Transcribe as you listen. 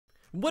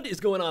What is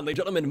going on, ladies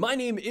and gentlemen? My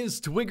name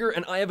is Twigger,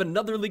 and I have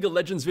another League of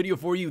Legends video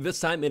for you. This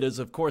time it is,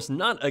 of course,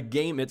 not a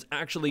game, it's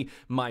actually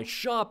my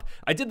shop.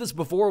 I did this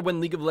before when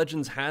League of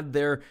Legends had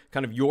their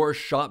kind of your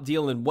shop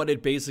deal, and what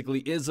it basically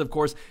is, of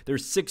course,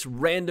 there's 6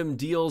 random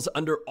deals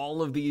under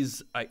all of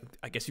these, I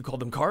guess you call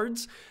them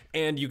cards,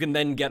 and you can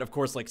then get, of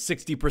course, like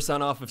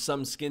 60% off of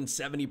some skins,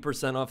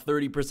 70% off,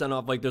 30%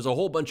 off, like there's a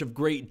whole bunch of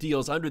great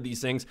deals under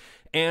these things,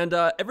 and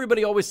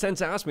everybody always tends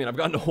to ask me, and I've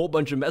gotten a whole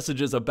bunch of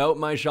messages about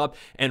my shop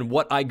and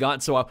what I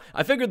got. So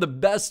I figured the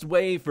best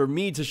way for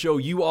me to show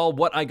you all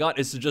what I got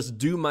is to just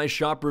do my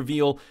shop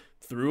reveal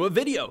through a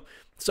video.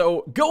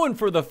 So going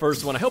for the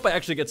first one, I hope I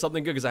actually get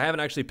something good because I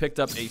haven't actually picked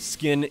up a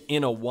skin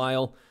in a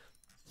while.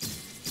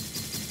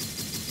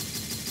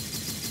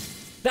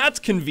 That's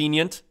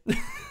convenient.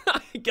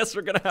 I guess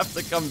we're gonna have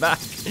to come back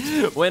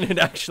when it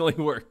actually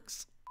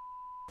works.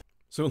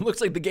 So it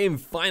looks like the game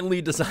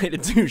finally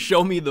decided to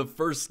show me the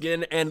first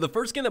skin, and the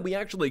first skin that we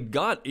actually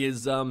got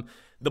is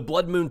the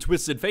Blood Moon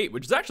Twisted Fate,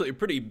 which is actually a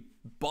pretty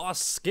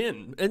boss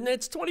skin, and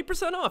it's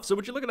 20% off. So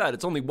would you look at that?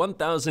 It's only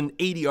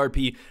 1,080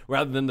 RP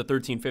rather than the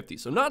 1,350,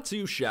 so not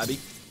too shabby.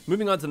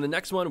 Moving on to the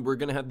next one, we're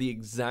gonna have the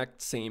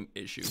exact same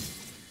issue.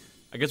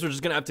 I guess we're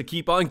just gonna have to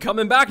keep on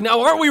coming back now,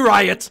 aren't we,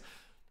 Riot?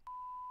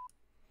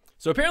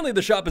 So apparently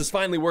the shop is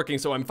finally working,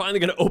 so I'm finally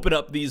gonna open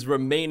up these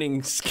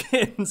remaining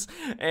skins,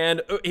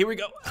 and here we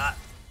go.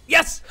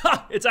 Yes!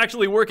 Ha! It's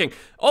actually working.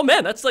 Oh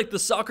man, that's like the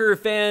soccer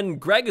fan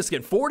Greg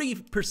skin.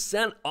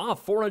 40%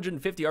 off,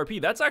 450 RP.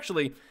 That's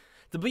actually,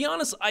 to be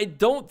honest, I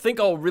don't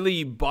think I'll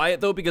really buy it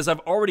though, because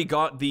I've already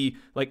got the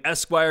like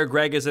Esquire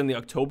Gragas and the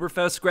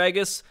Oktoberfest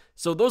Gragas.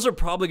 So those are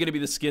probably gonna be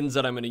the skins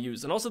that I'm gonna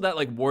use. And also that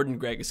like Warden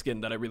Gragas skin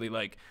that I really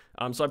like.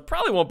 So I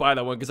probably won't buy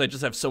that one because I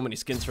just have so many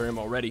skins for him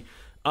already.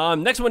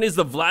 Next one is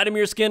the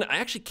Vladimir skin. I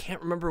actually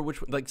can't remember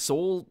which one, like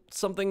Soul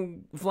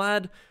something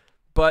Vlad.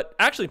 But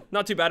actually,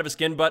 not too bad of a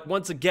skin, but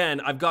once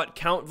again, I've got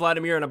Count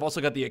Vladimir and I've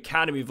also got the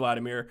Academy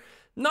Vladimir.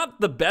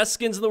 Not the best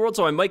skins in the world,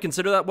 so I might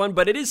consider that one,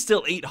 but it is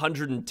still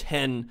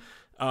 810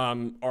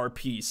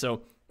 RP,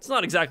 so it's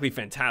not exactly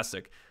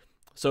fantastic.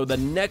 So the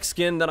next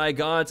skin that I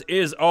got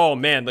is, oh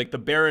man, like the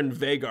Baron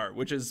Vhagar,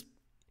 which is,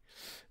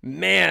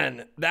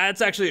 man,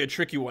 that's actually a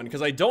tricky one,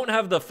 because I don't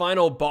have the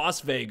final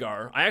boss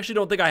Vhagar. I actually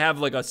don't think I have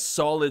like a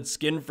solid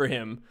skin for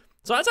him.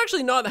 So that's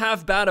actually not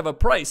half bad of a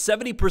price.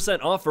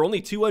 70% off for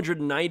only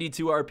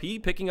 292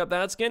 RP, picking up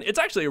that skin. It's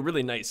actually a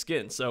really nice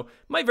skin, so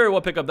might very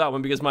well pick up that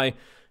one because my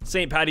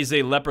St. Patty's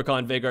Day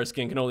Leprechaun Vhagar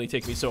skin can only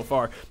take me so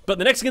far. But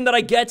the next skin that I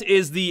get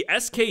is the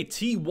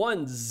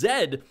SKT1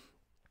 Zed.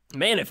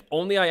 Man, if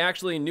only I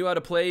actually knew how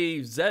to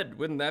play Zed,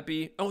 wouldn't that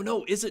be? Oh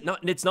no, is it not?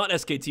 It's not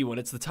SKT1,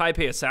 it's the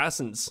Taipei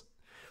Assassins.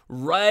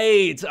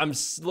 Right, I'm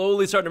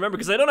slowly starting to remember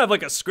because I don't have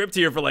like a script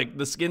here for like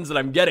the skins that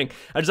I'm getting.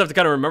 I just have to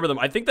kind of remember them.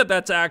 I think that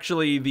that's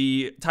actually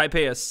the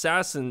Taipei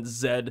Assassin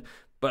Zed,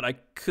 but I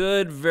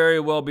could very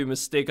well be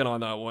mistaken on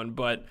that one.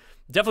 But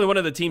definitely one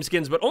of the team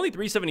skins, but only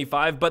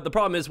 375. But the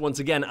problem is, once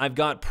again, I've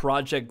got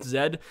Project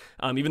Zed.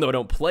 Even though I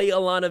don't play a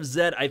lot of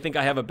Zed, I think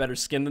I have a better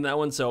skin than that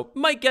one. So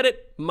might get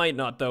it, might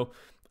not though.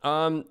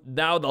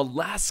 Now the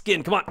last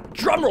skin, come on,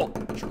 drum roll,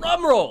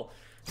 drum roll.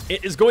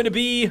 It is going to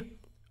be,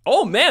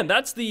 oh man,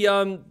 that's the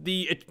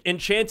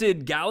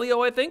Enchanted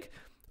Galio, I think.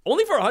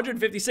 Only for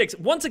 156.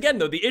 Once again,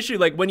 though, the issue,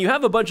 like when you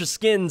have a bunch of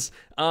skins,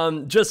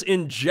 just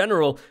in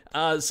general,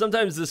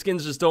 sometimes the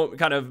skins just don't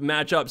kind of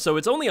match up. So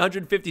it's only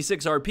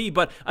 156 RP,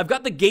 but I've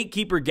got the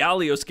Gatekeeper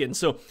Galio skin.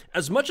 So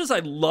as much as I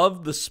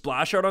love the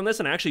splash art on this,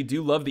 and I actually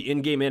do love the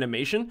in-game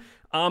animation,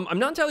 I'm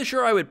not entirely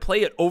sure I would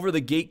play it over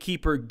the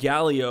Gatekeeper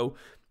Galio.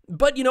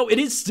 But, you know, it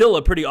is still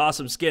a pretty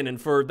awesome skin, and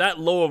for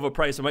that low of a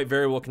price, I might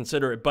very well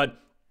consider it. But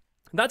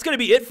that's going to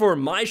be it for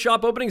my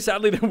shop opening.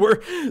 Sadly, there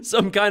were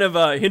some kind of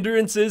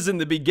hindrances in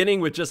the beginning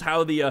with just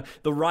how the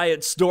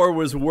Riot store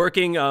was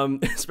working,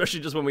 especially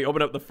just when we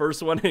opened up the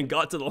first one and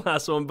got to the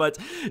last one. But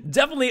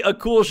definitely a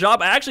cool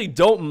shop. I actually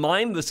don't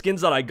mind the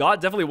skins that I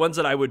got. Definitely ones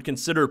that I would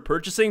consider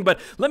purchasing. But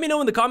let me know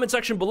in the comment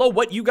section below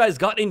what you guys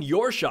got in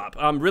your shop.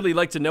 Really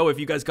like to know if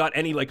you guys got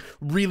any like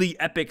really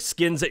epic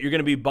skins that you're going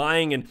to be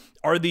buying, and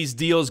are these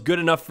deals good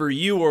enough for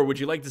you, or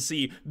would you like to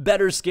see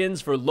better skins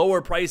for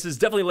lower prices?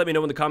 Definitely let me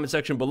know in the comment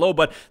section below.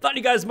 But thought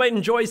you guys might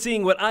enjoy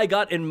seeing what I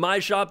got in my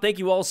shop. Thank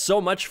you all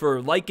so much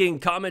for liking,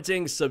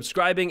 commenting,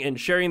 subscribing, and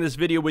sharing this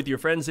video with your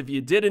friends if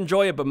you did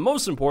enjoy it. But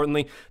most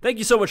importantly, thank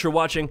you so much for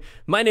watching.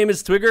 My name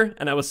is Twigger,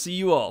 and I will see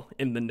you all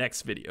in the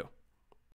next video.